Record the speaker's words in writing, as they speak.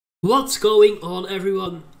What's going on,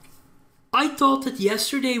 everyone? I thought that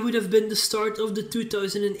yesterday would have been the start of the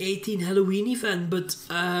 2018 Halloween event, but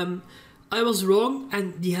I was wrong,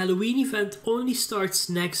 and the Halloween event only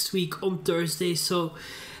starts next week on Thursday. So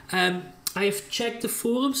I have checked the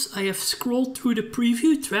forums, I have scrolled through the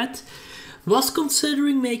preview thread, was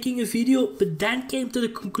considering making a video, but then came to the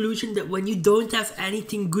conclusion that when you don't have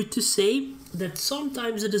anything good to say, that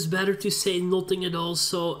sometimes it is better to say nothing at all.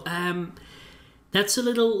 So that's a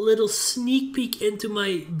little sneak peek into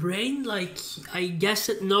my brain. Like, I guess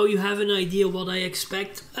that now you have an idea what I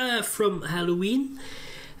expect from Halloween.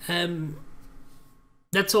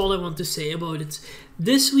 That's all I want to say about it.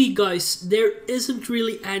 This week, guys, there isn't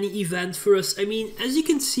really any event for us. I mean, as you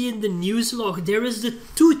can see in the news log, there is the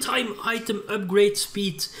 2-time item upgrade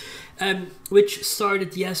speed, which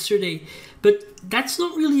started yesterday. But that's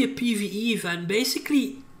not really a PvE event.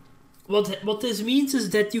 Basically, what this means is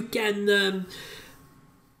that you can...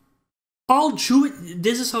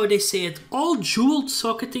 this is how they say it, all jeweled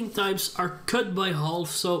socketing times are cut by half.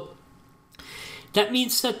 So that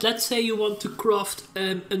means that, let's say you want to craft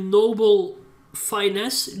a noble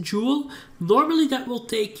finesse jewel, normally that will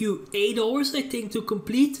take you 8 hours, I think, to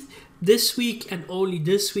complete. This week, and only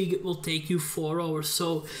this week, it will take you 4 hours.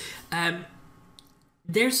 So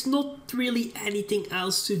there's not really anything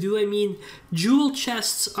else to do. I mean, jewel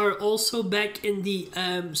chests are also back in the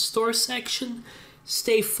store section.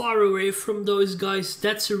 Stay far away from those guys.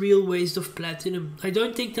 That's a real waste of platinum. I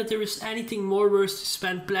don't think that there is anything more worth to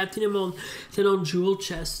spend platinum on than on jewel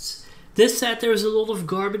chests. This said, there's a lot of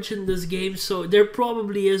garbage in this game, so there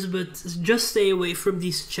probably is, but just stay away from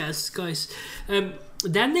these chests, guys.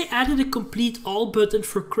 Then they added a complete all button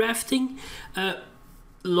for crafting.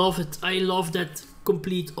 Love it. I love that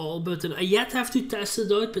complete all button. I yet have to test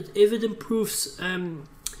it out, but if it improves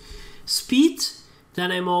speed,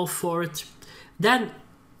 then I'm all for it. Then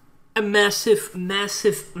a massive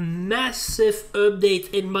update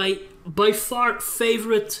in my by far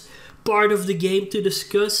favorite part of the game to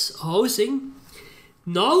discuss, housing.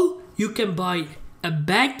 Now you can buy a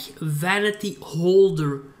bag vanity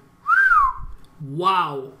holder.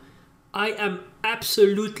 Wow, I am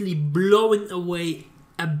absolutely blown away.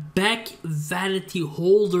 A bag vanity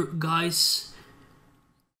holder, guys.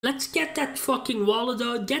 Let's get that fucking wallet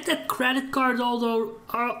out, get that credit card out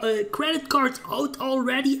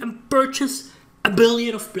already, and purchase 1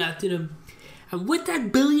 billion of platinum. And with that 1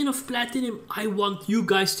 billion of platinum, I want you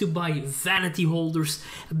guys to buy vanity holders,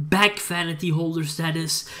 back vanity holders, that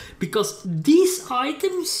is, because these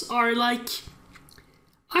items are like,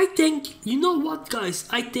 I think, you know what, guys,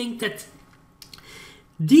 I think that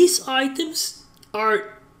these items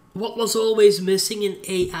are what was always missing in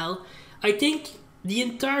AL. I think the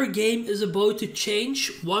entire game is about to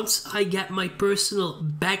change once I get my personal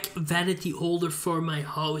back vanity holder for my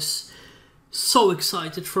house. So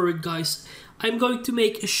excited for it, guys. I'm going to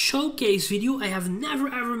make a showcase video. I have never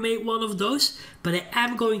ever made one of those, but I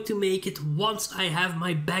am going to make it once I have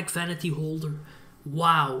my back vanity holder.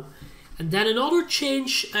 Wow. And then another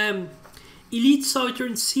change, Elite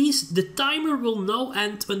Southern Seas, the timer will now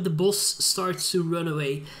end when the boss starts to run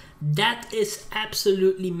away. That is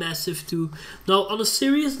absolutely massive too. Now, on a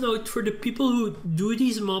serious note, for the people who do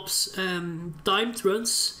these mobs timed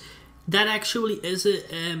runs, that actually is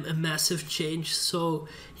a massive change. So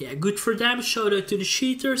yeah, good for them. Shout out to the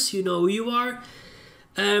cheaters, you know who you are.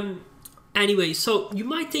 Anyway, so you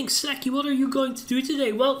might think, Slacky, what are you going to do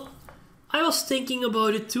today? Well, I was thinking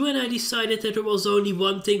about it too, and I decided that there was only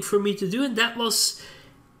one thing for me to do, and that was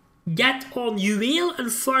get on Uel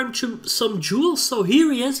and farm some jewels. So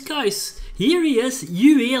here he is, guys. Here he is,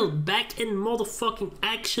 Uel, back in motherfucking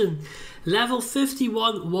action. Level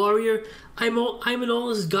 51 warrior. I'm an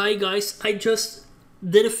honest guy, guys. I just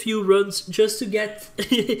did a few runs just to get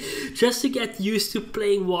just to get used to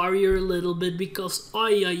playing warrior a little bit, because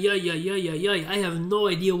I have no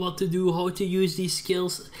idea what to do, how to use these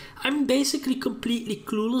skills. I'm basically completely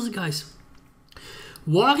clueless, guys.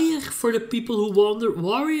 Warrior, for the people who wonder,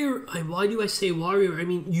 warrior, why do I say warrior? I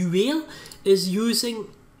mean, Uel is using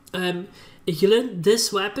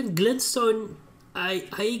this weapon, glintstone,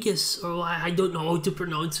 I guess, or I don't know how to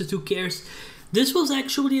pronounce it, who cares. This was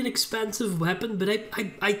actually an expensive weapon, but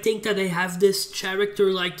I think that I have this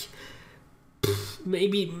character like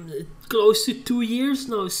maybe close to 2 years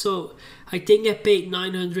now, so I think I paid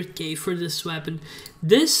 900k for this weapon.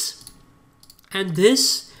 This and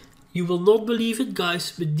this, you will not believe it,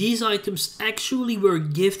 guys, but these items actually were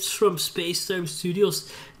gifts from Spacetime Studios.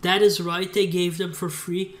 That is right, they gave them for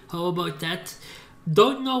free. How about that?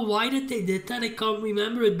 Don't know why that they did that, I can't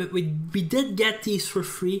remember it, but we did get these for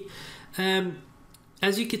free.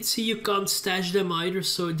 as you can see, you can't stash them either,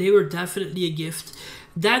 so they were definitely a gift.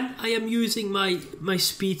 Then I am using my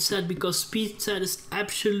speed set, because speed set is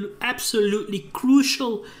absolutely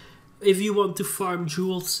crucial if you want to farm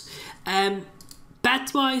jewels.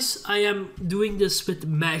 Pet wise, I am doing this with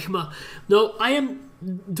magma. Now I am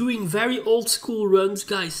doing very old school runs,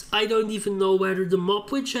 guys. I don't even know whether the mob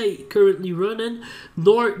which I currently run in,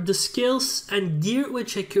 nor the skills and gear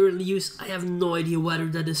which I currently use, I have no idea whether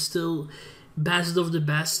that is still best of the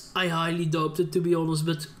best. I highly doubt it, to be honest,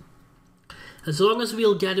 but as long as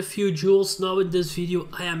we'll get a few jewels now in this video,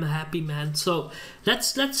 I am happy, man. So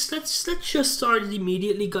let's just start it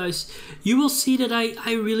immediately, guys. You will see that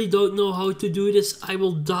I really don't know how to do this. I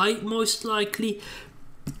will die most likely,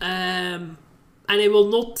 and I will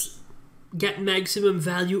not get maximum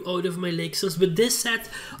value out of my elixirs. But this set,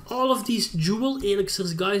 all of these jewel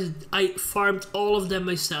elixirs, guys, I farmed all of them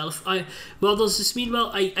myself. What does this mean?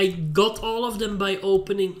 Well, I got all of them by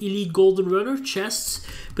opening elite golden runner chests,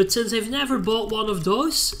 but since I've never bought one of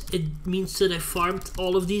those, it means that I farmed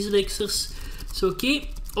all of these elixirs. So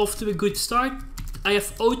okay, off to a good start. I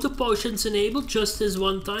have auto potions enabled just this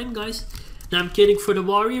one time, guys. Now I'm kidding. For the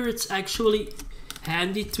warrior, it's actually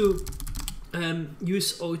handy to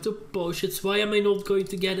use auto potions. Why am I not going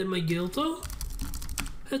to get in my guild though?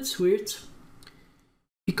 That's weird.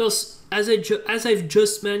 Because as I've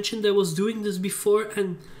just mentioned, I was doing this before,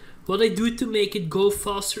 and what I do to make it go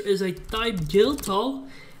faster is I type guild hall,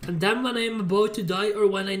 and then when I am about to die, or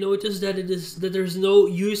when I notice that there's no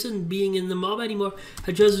use in being in the mob anymore,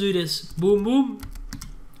 I just do this. Boom boom.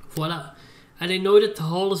 Voila. And I know that the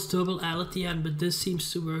hall is double L at the end, but this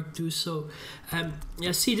seems to work too. So,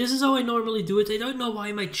 yeah, see, this is how I normally do it. I don't know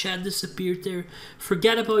why my chat disappeared there.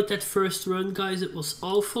 Forget about that first run, guys. It was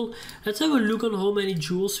awful. Let's have a look on how many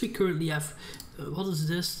jewels we currently have. What is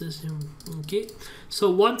this? Okay.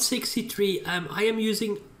 So 163. I am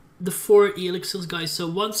using the 4 elixirs, guys. So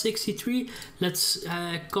 163. Let's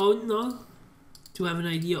count now to have an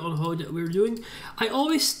idea on how that we're doing. I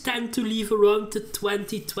always tend to leave around the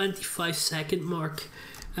 20-25 second mark.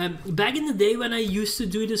 Back in the day when I used to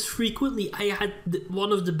do this frequently, I had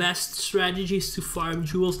one of the best strategies to farm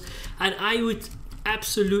jewels, and I would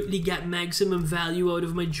absolutely get maximum value out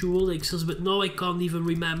of my jewel elixirs, but now I can't even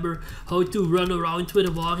remember how to run around with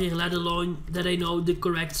a warrior, let alone that I know the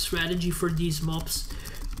correct strategy for these mobs.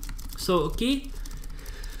 So okay.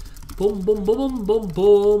 Boom, boom, boom, boom,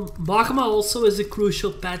 boom. Magma also is a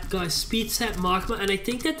crucial pet, guys. Speed set magma, and I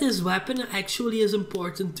think that this weapon actually is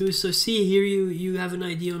important too. So see here, you have an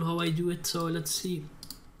idea on how I do it. So let's see.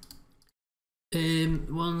 15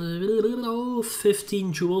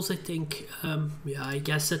 jewels, I think. Yeah, I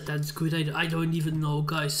guess that's good. I don't even know,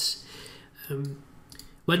 guys.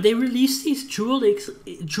 When they release these jewel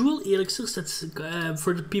elixirs, that's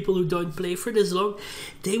for the people who don't play for this long,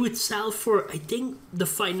 they would sell for, I think the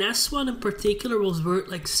finesse one in particular was worth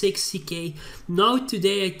like 60k. Now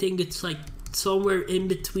today I think it's like somewhere in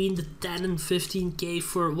between the 10 and 15k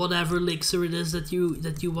for whatever elixir it is that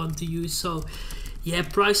you want to use. So yeah,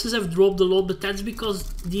 prices have dropped a lot, but that's because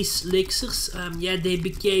these elixirs, yeah, they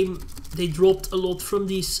dropped a lot from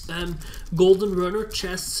these golden runner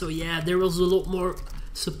chests. So yeah, there was a lot more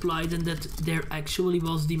supply than that there actually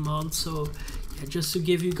was demand. So yeah, just to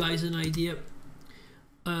give you guys an idea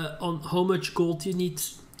on how much gold you need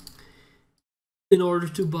in order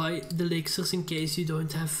to buy the elixirs, in case you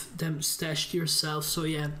don't have them stashed yourself. So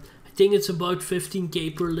yeah, I think it's about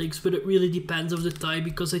 15k per elixir, but it really depends on the type,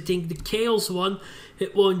 because I think the chaos one,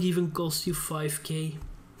 it won't even cost you 5k,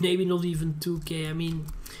 maybe not even 2k. I mean,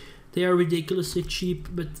 they are ridiculously cheap,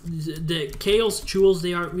 but the chaos jewels,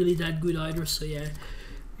 they aren't really that good either. So yeah,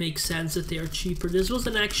 makes sense that they are cheaper. This was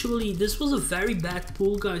a very bad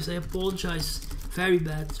pull, guys. I apologize. Very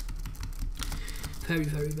bad. Very,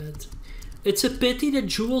 very bad. It's a pity that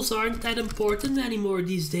jewels aren't that important anymore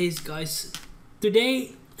these days, guys.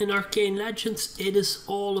 Today in Arcane Legends, it is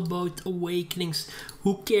all about awakenings.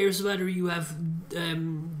 Who cares whether you have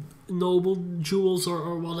noble jewels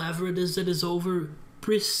or whatever it is that is over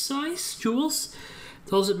precise jewels?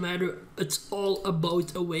 Doesn't matter. It's all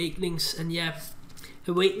about awakenings. And yeah,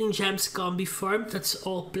 awakening gems can't be farmed. That's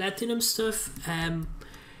all platinum stuff.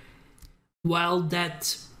 While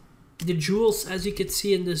that the jewels, as you can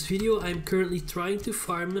see in this video, I'm currently trying to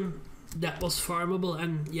farm them. That was farmable,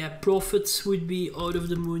 and yeah, profits would be out of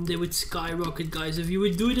the moon. They would skyrocket, guys. If you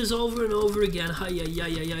would do this over and over again,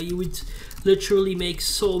 you would literally make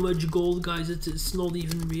so much gold, guys. It's not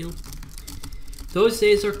even real. Those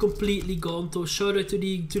days are completely gone, though. Shout out to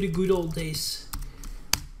the good old days.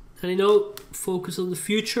 And I know, focus on the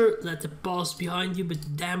future, let the past behind you,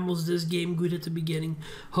 but damn was this game good at the beginning.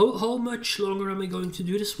 How much longer am I going to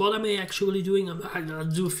do this? What am I actually doing? I'll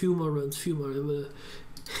do a few more runs,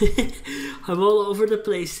 I'm all over the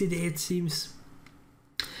place today, it seems.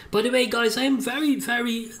 By the way, guys, I am very,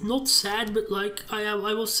 very, not sad, but like, I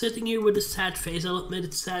was sitting here with a sad face. I'll admit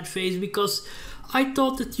it's sad face, because I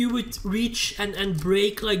thought that you would reach and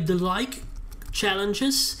break like the like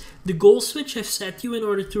challenges, the goals which I've set you in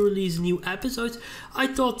order to release new episodes. I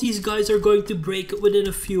thought these guys are going to break it within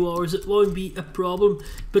a few hours. It won't be a problem.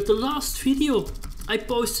 But the last video, I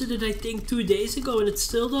posted it I think 2 days ago, and it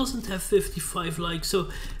still doesn't have 55 likes. So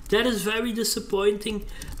that is very disappointing.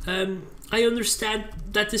 I understand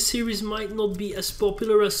that the series might not be as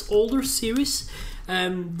popular as older series,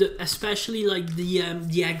 especially like the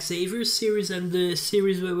egg-zavier series and the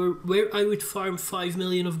series where I would farm 5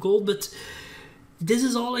 million of gold, but this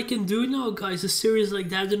is all I can do now, guys, a series like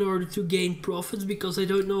that in order to gain profits, because I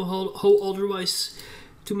don't know how otherwise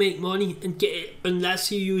to make money, unless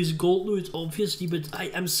you use gold loot, obviously, but I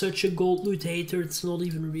am such a gold loot hater, it's not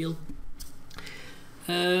even real.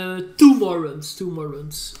 2 more runs,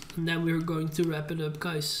 and then we're going to wrap it up,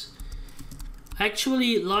 guys. I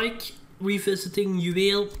actually like revisiting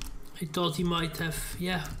Juweel. I thought he might have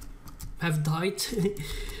died.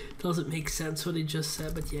 Doesn't make sense what I just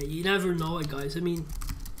said, but yeah, you never know, guys. I mean,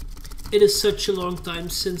 it is such a long time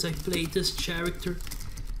since I played this character.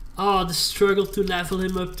 Oh, the struggle to level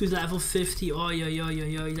him up to level 50. Oh, yeah,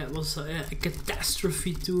 that was a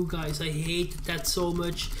catastrophe too, guys. I hated that so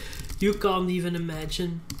much. You can't even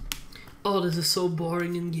imagine. Oh, this is so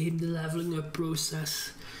boring in game, the leveling up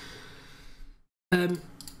process. Yeah,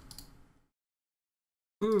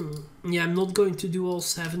 I'm not going to do all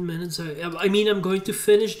 7 minutes. I mean, I'm going to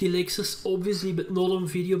finish the elixirs, obviously, but not on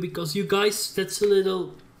video, because you guys, that's a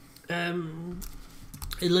little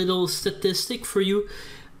statistic for you.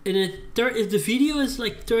 If the video is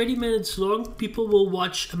like 30 minutes long, people will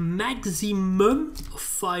watch a maximum of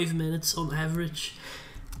 5 minutes on average.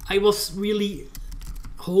 I was really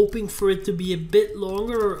hoping for it to be a bit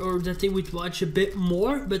longer, or that they would watch a bit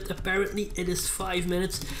more, but apparently it is 5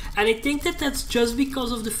 minutes, and I think that that's just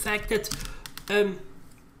because of the fact that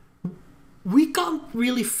we can't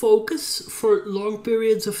really focus for long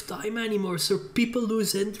periods of time anymore, so people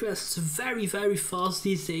lose interest very, very fast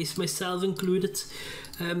these days, myself included,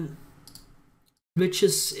 which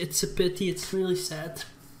is, it's a pity, it's really sad.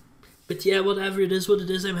 But yeah, whatever, it is what it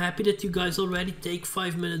is. I'm happy that you guys already take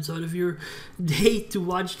 5 minutes out of your day to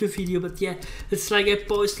watch the video. But yeah, it's like I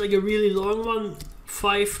post like a really long one,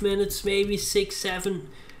 5 minutes, maybe 6, 7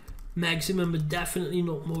 maximum, but definitely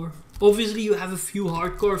not more. Obviously, you have a few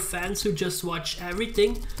hardcore fans who just watch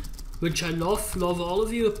everything, which I love all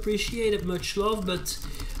of you, appreciate it, much love. But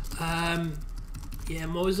yeah,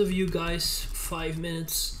 most of you guys, 5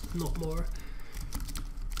 minutes, not more.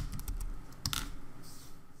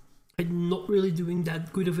 I'm not really doing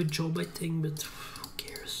that good of a job, I think, but who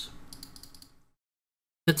cares?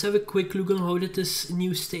 Let's have a quick look on how this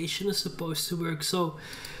new station is supposed to work. So,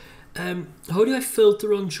 how do I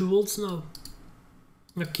filter on jewels now?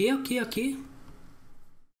 Okay.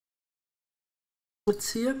 Let's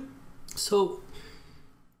see it. So,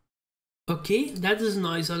 okay, that is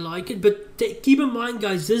nice, I like it, but keep in mind,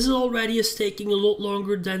 guys, this already is taking a lot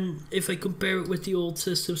longer than if I compare it with the old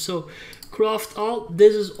system. So, craft all,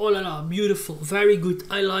 this is oh la la, beautiful, very good.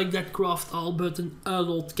 I like that craft all button a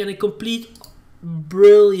lot. Can I complete?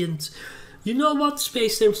 Brilliant. You know what,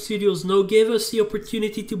 Space Time Studios, now give us the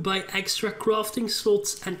opportunity to buy extra crafting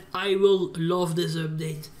slots, and I will love this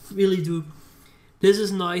update, really do. This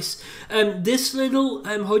is nice. This little,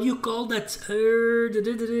 how do you call that?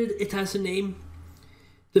 It has a name.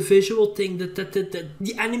 The visual thing,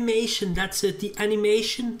 the animation, that's it. The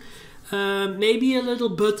animation, maybe a little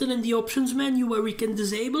button in the options menu where we can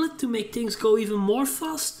disable it to make things go even more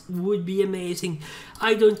fast would be amazing.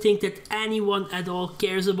 I don't think that anyone at all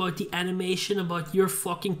cares about the animation, about your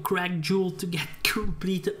fucking cracked jewel to get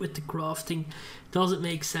completed with the crafting. Doesn't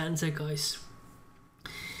make sense, guys.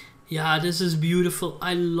 Yeah, this is beautiful.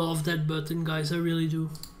 I love that button, guys. I really do.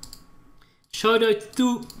 Shout out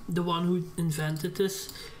to the one who invented this.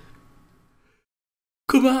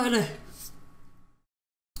 Come on.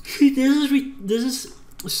 See, this is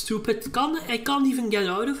stupid. I can't even get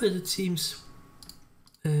out of it, it seems.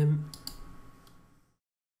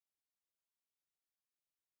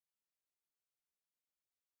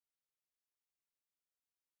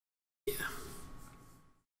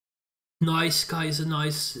 Nice, guys,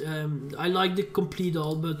 nice. I like the complete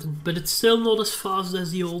all button, but it's still not as fast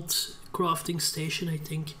as the old crafting station, I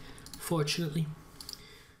think, fortunately.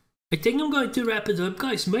 I think I'm going to wrap it up,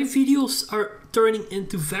 guys. My videos are turning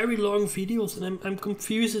into very long videos, and I'm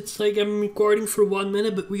confused. It's like I'm recording for 1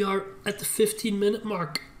 minute, but we are at the 15-minute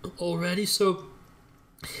mark already. So,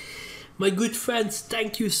 my good friends,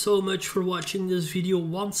 thank you so much for watching this video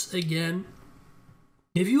once again.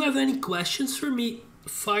 If you have any questions for me,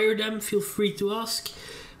 fire them. Feel free to ask.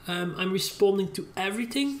 I'm responding to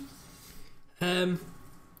everything.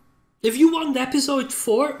 If you want episode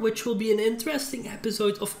 4, which will be an interesting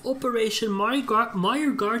episode of Operation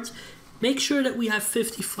Meyerguard, make sure that we have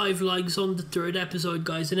 55 likes on the 3rd episode,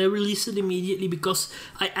 guys. And I release it immediately because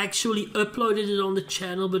I actually uploaded it on the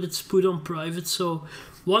channel, but it's put on private. So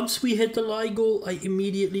once we hit the like goal, I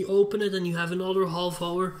immediately open it and you have another half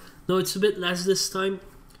hour. No, it's a bit less this time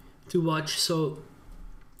to watch. So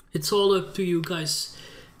it's all up to you, guys.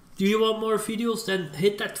 Do you want more videos? Then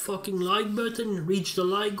hit that fucking like button, reach the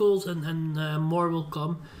like goals, and more will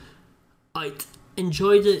come. Alright,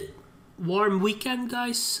 enjoy the warm weekend,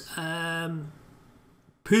 guys.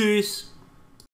 Peace.